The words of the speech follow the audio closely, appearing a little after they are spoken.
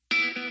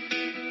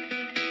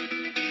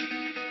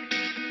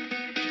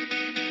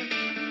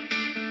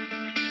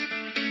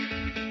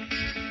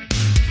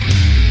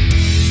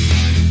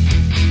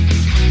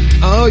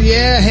Oh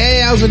yeah, hey,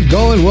 how's it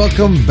going?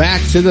 Welcome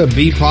back to the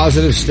Be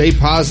Positive, Stay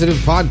Positive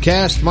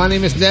podcast. My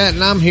name is Nat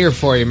and I'm here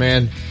for you,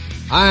 man.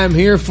 I'm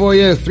here for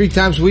you 3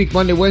 times a week,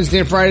 Monday, Wednesday,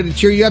 and Friday to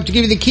cheer you up, to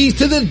give you the keys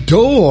to the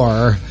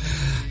door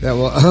that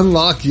will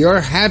unlock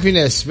your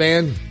happiness,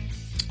 man.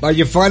 Are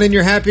you finding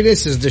your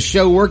happiness? Is the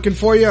show working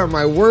for you? Are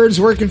my words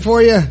working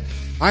for you?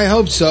 I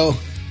hope so.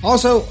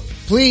 Also,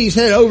 please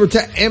head over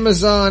to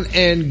Amazon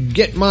and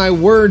get my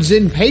words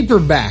in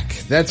paperback.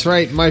 That's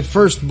right. My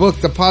first book,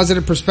 The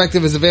Positive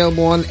Perspective, is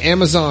available on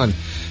Amazon.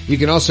 You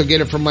can also get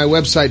it from my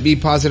website,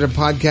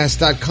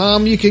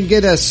 BePositivePodcast.com. You can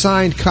get a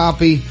signed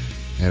copy,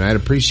 and I'd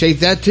appreciate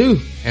that too.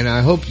 And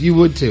I hope you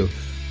would too.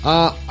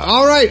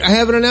 All right. I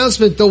have an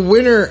announcement. The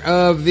winner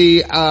of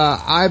the,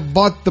 I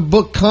Bought the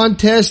Book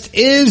contest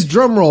is,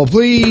 drumroll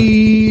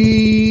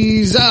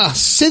please,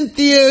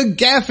 Cynthia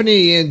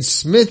Gaffney in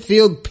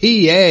Smithfield,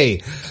 PA.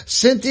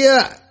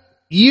 Cynthia,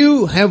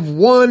 you have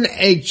won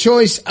a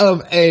choice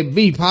of a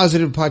Be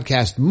Positive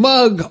Podcast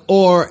mug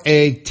or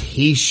a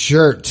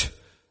t-shirt.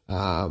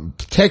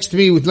 Text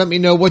me let me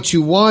know what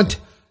you want,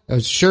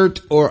 a shirt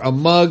or a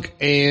mug,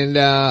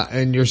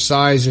 and your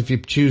size if you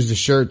choose the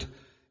shirt.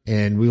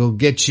 And we will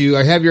get you,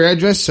 I have your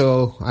address,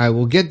 so I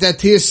will get that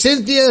to you.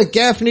 Cynthia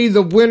Gaffney,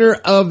 the winner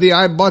of the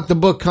I Bought the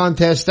Book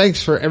contest.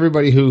 Thanks for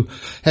everybody who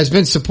has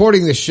been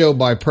supporting the show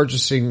by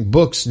purchasing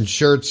books and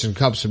shirts and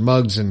cups and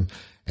mugs and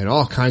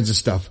all kinds of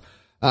stuff.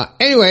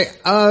 Anyway,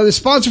 the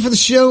sponsor for the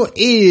show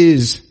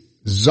is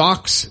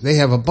Zox. They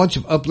have a bunch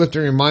of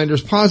uplifting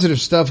reminders,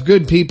 positive stuff,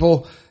 good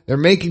people. They're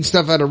making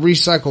stuff out of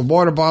recycled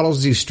water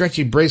bottles, these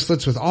stretchy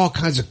bracelets with all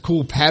kinds of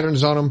cool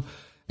patterns on them.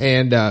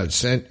 And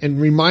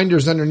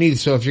reminders underneath.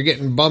 So if you're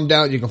getting bummed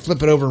out, you can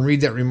flip it over and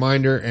read that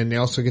reminder. And they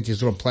also get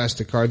these little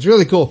plastic cards.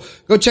 Really cool.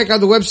 Go check out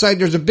the website.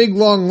 There's a big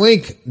long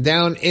link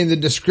down in the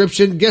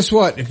description. Guess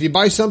what? If you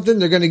buy something,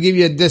 they're going to give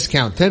you a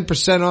discount.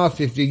 10% off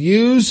if you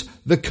use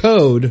the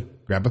code,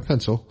 grab a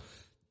pencil,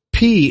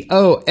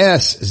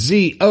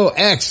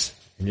 POSZOX.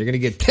 And you're going to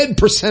get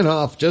 10%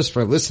 off just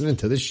for listening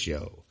to the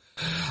show.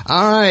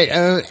 All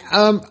right.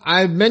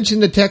 I've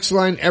mentioned the text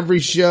line every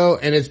show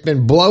and it's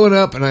been blowing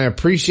up and I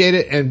appreciate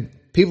it. And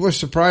people are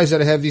surprised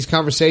that I have these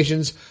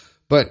conversations,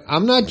 but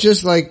I'm not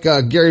just like,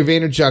 Gary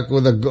Vaynerchuk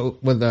with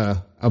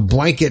a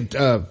blanket,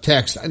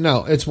 text.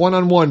 No, it's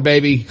one-on-one,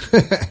 baby.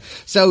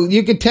 So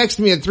you can text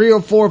me at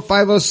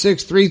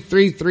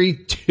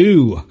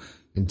 304-506-3332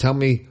 and tell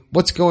me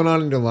what's going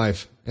on in your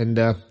life. And,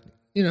 let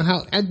me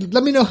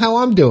know how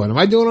I'm doing. Am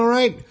I doing all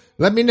right?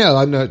 Let me know.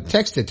 I'm not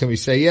text it to me.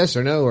 Say yes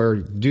or no or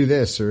do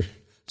this or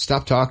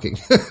stop talking.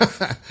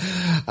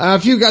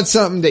 If you got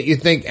something that you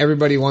think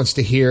everybody wants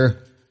to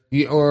hear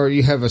or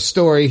you have a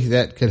story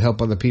that could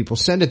help other people,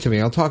 send it to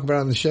me. I'll talk about it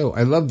on the show.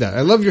 I love that.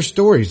 I love your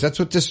stories. That's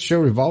what this show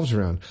revolves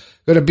around.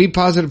 Go to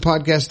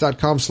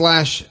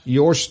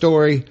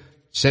BePositivePodcast.com/your-story.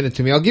 Send it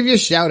to me. I'll give you a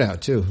shout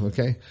out too.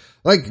 Okay.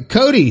 Like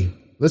Cody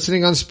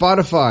listening on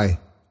Spotify.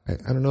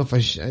 I don't know if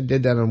I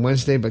did that on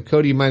Wednesday, but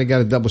Cody, you might have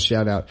got a double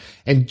shout out.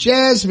 And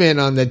Jasmine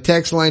on the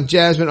text line.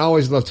 Jasmine,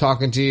 always love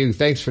talking to you.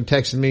 Thanks for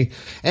texting me.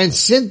 And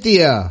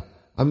Cynthia,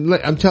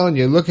 I'm telling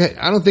you, I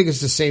don't think it's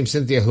the same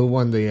Cynthia who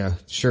won the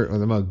shirt or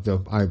the mug,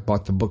 though I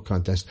bought the book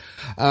contest.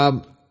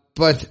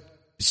 But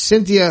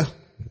Cynthia,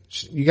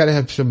 you got to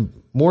have some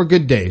more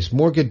good days.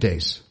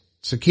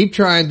 So keep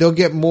trying. They'll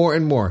get more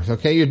and more.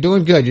 Okay. You're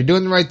doing good. You're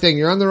doing the right thing.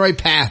 You're on the right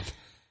path.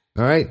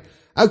 All right.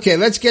 Okay,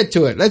 let's get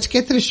to it. Let's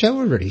get to the show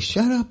already.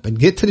 Shut up and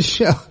get to the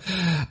show.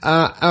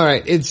 All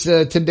right. It's,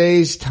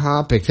 today's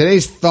topic,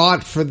 today's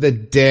thought for the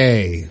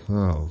day.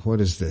 Oh, what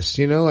is this?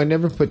 I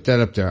never put that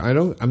up there.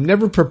 I'm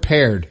never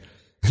prepared.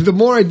 The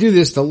more I do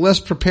this, the less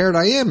prepared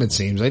I am, it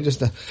seems.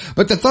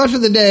 But the thought for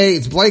the day,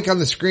 it's blank on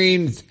the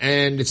screen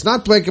and it's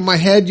not blank in my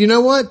head. You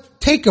know what?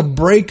 Take a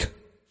break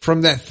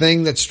from that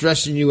thing that's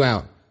stressing you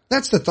out.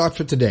 That's the thought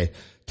for today.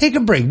 Take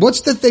a break.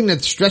 What's the thing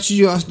that stresses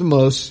you out the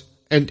most?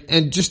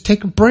 And just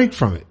take a break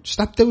from it.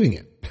 Stop doing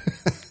it.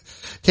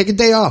 Take a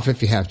day off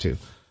if you have to.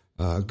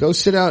 Go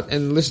sit out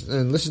and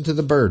listen to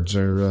the birds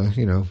or,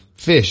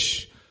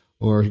 fish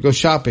or go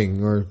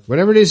shopping or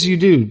whatever it is you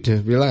do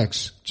to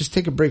relax. Just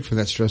take a break from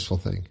that stressful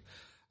thing.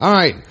 All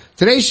right.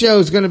 Today's show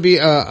is going to be,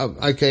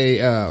 like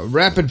a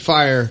rapid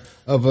fire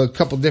of a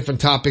couple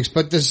different topics,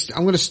 but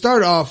I'm going to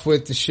start off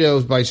with the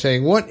shows by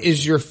saying, what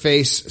is your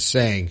face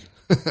saying?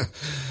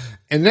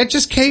 And that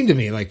just came to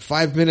me like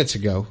 5 minutes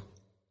ago.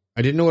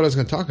 I didn't know what I was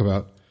going to talk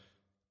about,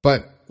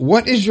 but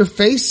what is your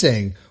face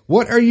saying?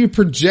 What are you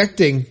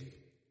projecting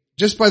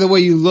just by the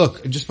way you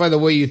look, just by the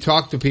way you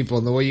talk to people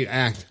and the way you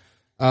act?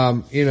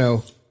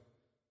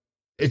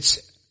 It's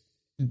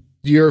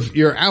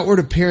your outward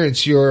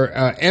appearance, your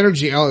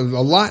energy. A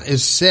lot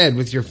is said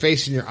with your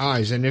face and your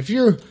eyes. And if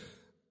you're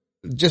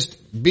just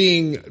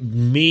being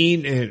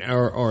mean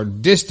or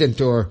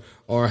distant or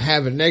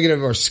have a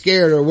negative or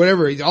scared or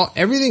whatever,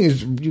 everything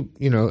is,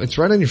 it's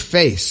right on your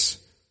face.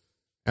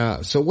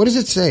 So what is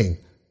it saying?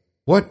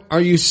 What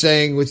are you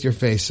saying with your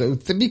face? So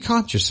be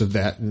conscious of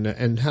that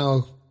and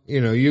how,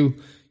 your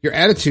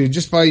attitude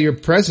just by your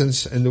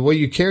presence and the way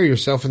you carry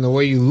yourself and the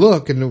way you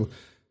look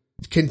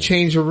can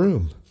change a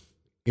room.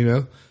 you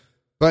know.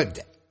 But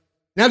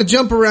now to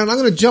jump around, I'm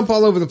going to jump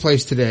all over the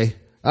place today.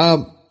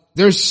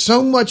 There's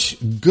so much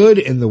good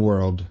in the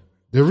world.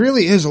 There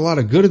really is a lot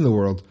of good in the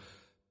world.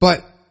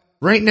 But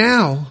right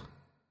now,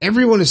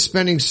 everyone is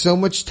spending so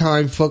much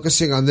time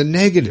focusing on the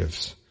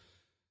negatives.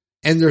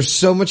 And there's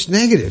so much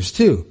negatives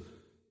too.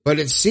 But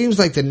it seems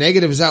like the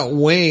negative is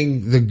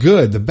outweighing the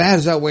good. The bad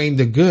is outweighing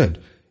the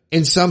good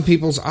in some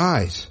people's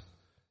eyes.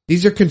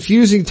 These are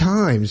confusing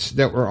times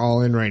that we're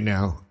all in right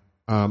now.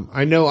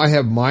 I know I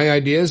have my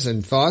ideas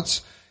and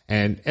thoughts,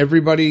 and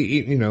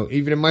everybody, you know,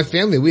 even in my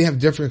family, we have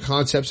different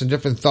concepts and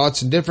different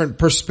thoughts and different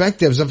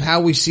perspectives of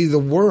how we see the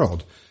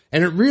world.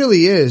 And it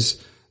really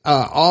is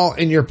all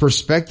in your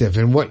perspective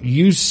and what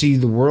you see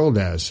the world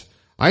as.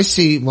 I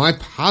see my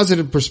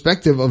positive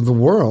perspective of the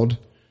world,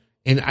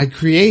 and I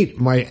create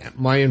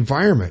my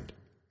environment.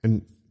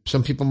 And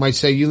some people might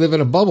say, you live in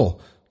a bubble.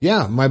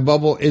 Yeah, my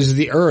bubble is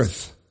the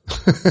earth.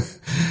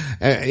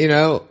 You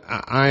know,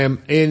 I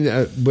am in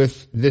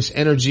with this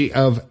energy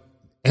of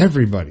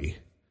everybody,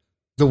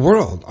 the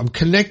world. I'm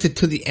connected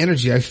to the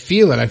energy. I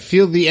feel it. I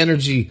feel the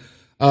energy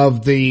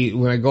of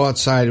when I go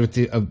outside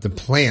of the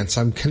plants.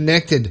 I'm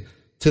connected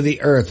to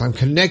the earth. I'm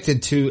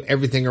connected to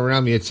everything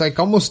around me. It's like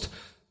almost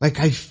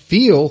like I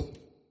feel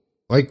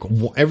like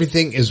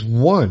everything is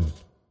one.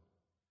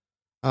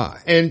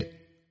 And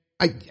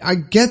I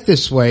get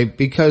this way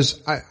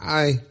because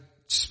I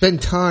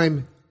spend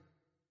time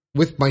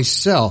with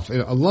myself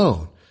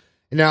alone.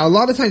 Now, a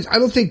lot of times, I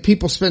don't think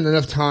people spend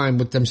enough time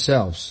with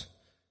themselves.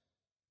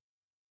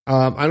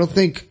 I don't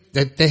think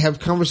that they have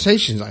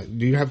conversations.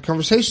 Do you have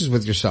conversations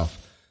with yourself?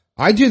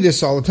 I do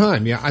this all the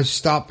time. Yeah, I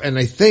stop and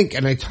I think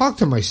and I talk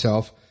to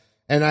myself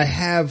and I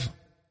have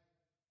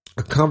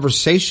a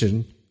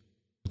conversation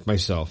with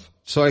myself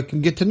so I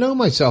can get to know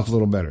myself a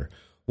little better.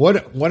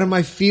 What am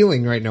I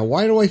feeling right now?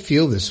 Why do I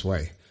feel this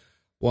way?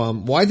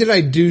 Why did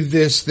I do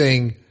this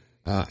thing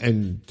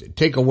and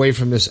take away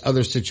from this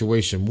other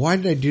situation? Why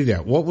did I do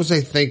that? What was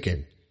I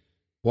thinking?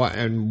 What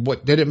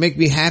did it make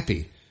me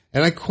happy?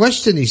 And I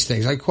question these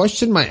things. I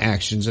question my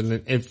actions,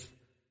 and if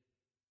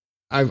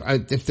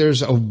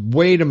there's a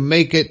way to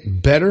make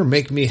it better,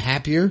 make me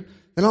happier,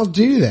 then I'll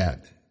do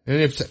that.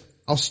 And if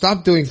I'll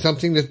stop doing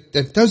something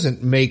that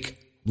doesn't make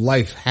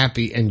life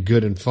happy and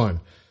good and fun.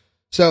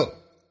 So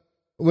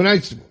when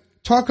I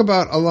talk a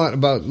lot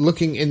about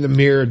looking in the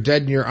mirror,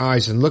 dead in your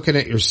eyes, and looking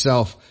at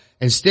yourself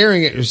and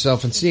staring at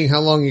yourself and seeing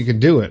how long you can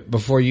do it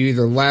before you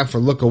either laugh or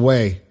look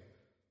away,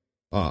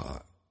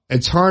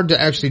 it's hard to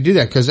actually do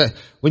that because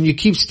when you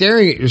keep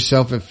staring at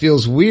yourself, it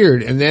feels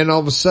weird. And then all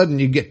of a sudden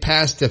you get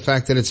past the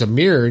fact that it's a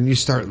mirror and you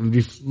start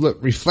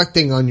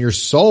reflecting on your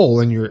soul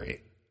and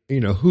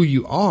who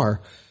you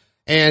are.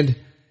 And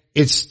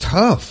it's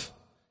tough.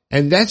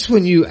 And that's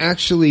when you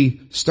actually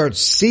start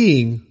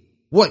seeing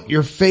what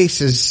your face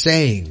is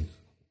saying,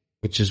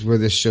 which is where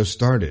this show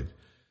started.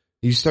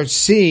 You start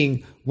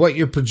seeing what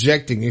you're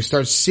projecting. You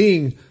start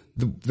seeing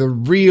the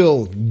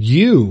real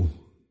you.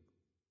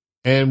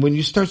 And when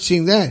you start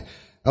seeing that,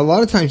 a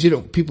lot of times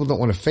people don't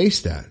want to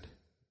face that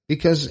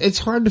because it's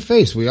hard to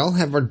face. We all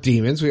have our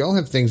demons. We all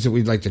have things that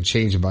we'd like to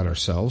change about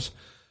ourselves.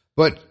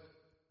 But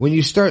when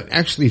you start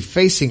actually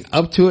facing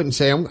up to it and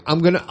say, I'm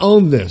going to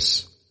own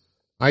this.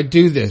 I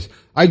do this.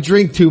 I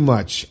drink too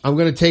much. I'm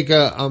going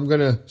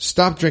to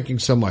stop drinking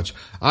so much.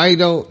 I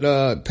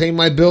don't, pay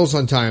my bills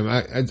on time.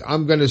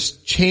 I'm going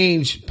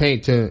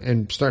to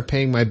and start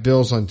paying my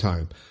bills on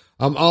time.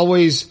 I'm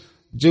always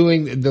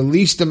doing the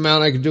least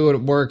amount I can do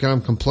at work and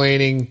I'm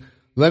complaining.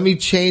 Let me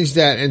change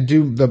that and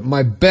do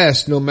my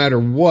best no matter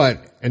what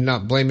and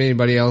not blame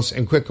anybody else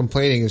and quit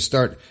complaining and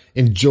start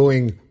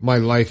enjoying my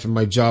life and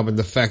my job and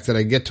the fact that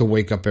I get to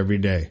wake up every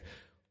day.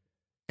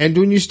 And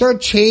when you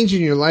start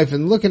changing your life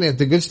and looking at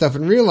the good stuff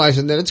and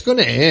realizing that it's going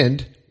to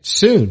end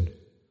soon,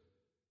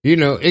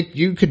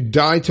 you could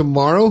die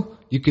tomorrow,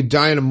 you could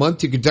die in a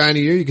month, you could die in a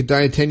year, you could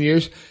die in 10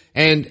 years,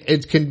 and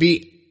it can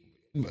be,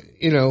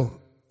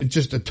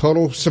 just a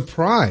total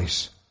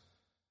surprise.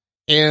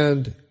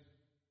 And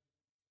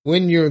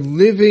when you're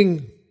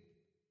living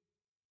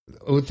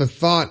with the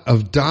thought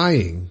of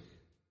dying,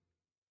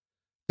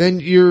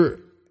 then you're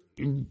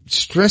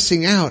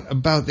stressing out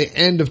about the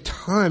end of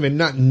time and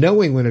not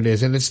knowing when it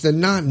is. And it's the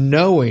not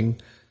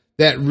knowing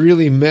that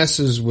really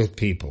messes with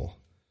people.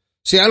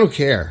 See, I don't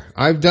care.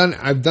 I've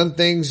done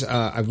things.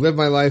 I've lived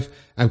my life.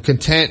 I'm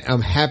content.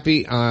 I'm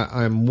happy.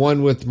 I'm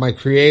one with my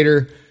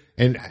Creator,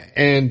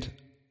 and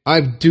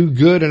I do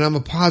good, and I'm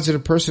a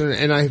positive person,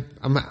 and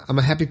I'm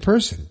a happy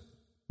person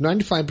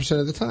 95%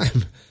 of the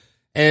time.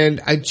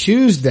 And I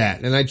choose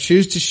that, and I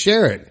choose to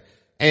share it.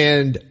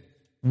 And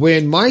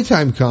when my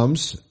time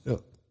comes,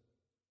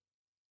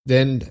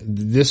 then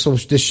this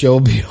show will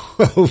be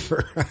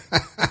over.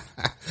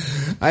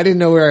 I didn't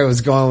know where I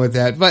was going with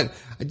that, but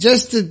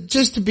just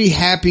to be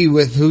happy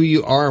with who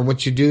you are and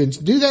what you do,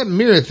 and do that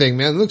mirror thing,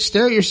 man. Look,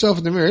 stare at yourself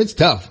in the mirror. It's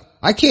tough.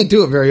 I can't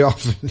do it very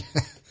often.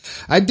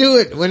 I do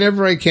it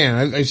whenever I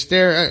can. I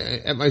stare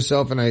at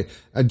myself and I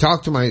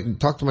talk to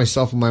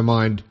myself in my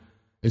mind.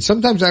 And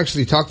sometimes I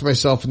actually talk to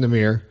myself in the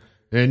mirror.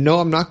 And I know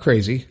I'm not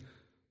crazy,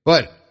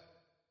 but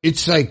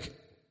it's like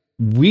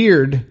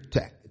weird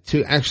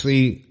to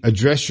actually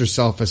address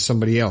yourself as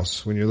somebody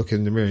else when you're looking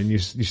in the mirror and you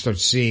start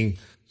seeing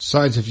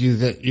sides of you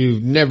that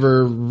you've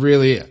never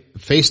really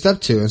faced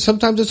up to. And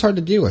sometimes it's hard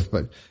to deal with,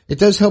 but it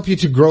does help you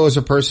to grow as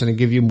a person and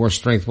give you more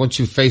strength. Once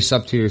you face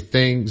up to your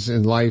things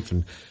in life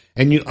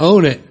and you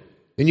own it,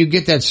 then you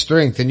get that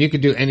strength and you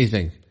can do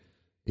anything.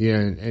 Yeah.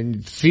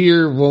 And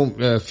fear won't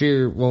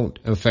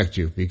affect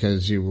you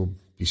because you will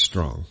be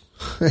strong.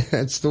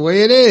 That's the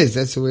way it is.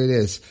 That's the way it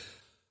is.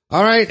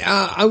 All right.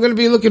 I'm going to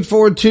be looking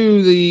forward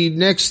to the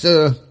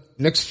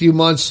next few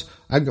months.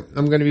 I'm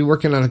going to be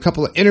working on a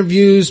couple of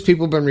interviews.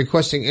 People have been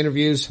requesting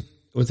interviews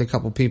with a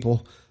couple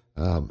people.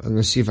 I'm going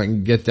to see if I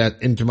can get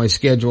that into my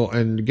schedule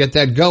and get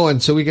that going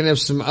so we can have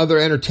some other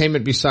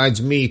entertainment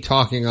besides me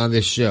talking on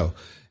this show.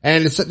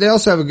 And they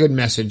also have a good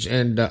message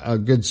and a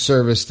good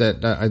service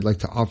that I'd like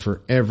to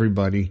offer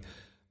everybody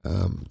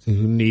who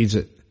needs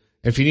it.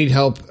 If you need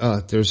help,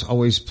 there's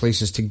always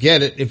places to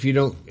get it if you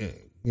don't,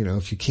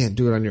 if you can't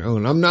do it on your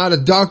own. I'm not a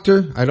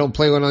doctor. I don't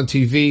play one on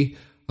TV.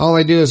 All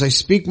I do is I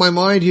speak my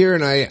mind here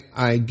and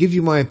I give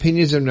you my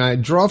opinions and I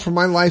draw from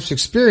my life's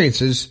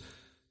experiences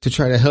to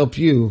try to help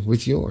you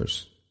with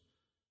yours.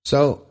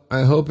 So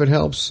I hope it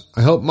helps.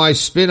 I hope my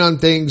spin on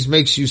things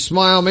makes you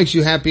smile, makes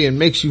you happy, and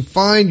makes you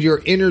find your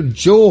inner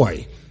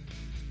joy.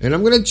 And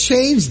I'm going to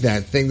change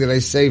that thing that I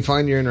say,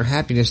 find your inner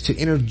happiness, to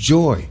inner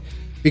joy.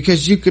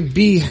 Because you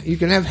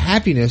can have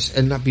happiness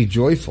and not be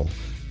joyful.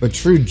 But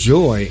true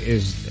joy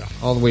is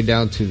all the way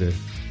down to the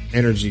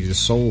energy, the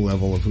soul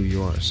level of who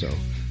you are. So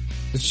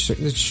let's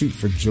shoot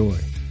for joy.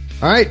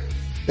 All right.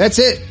 That's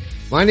it.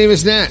 My name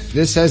is Nat.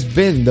 This has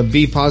been the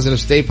Be Positive,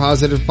 Stay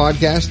Positive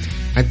podcast.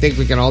 I think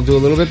we can all do a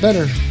little bit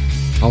better.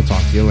 I'll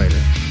talk to you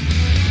later.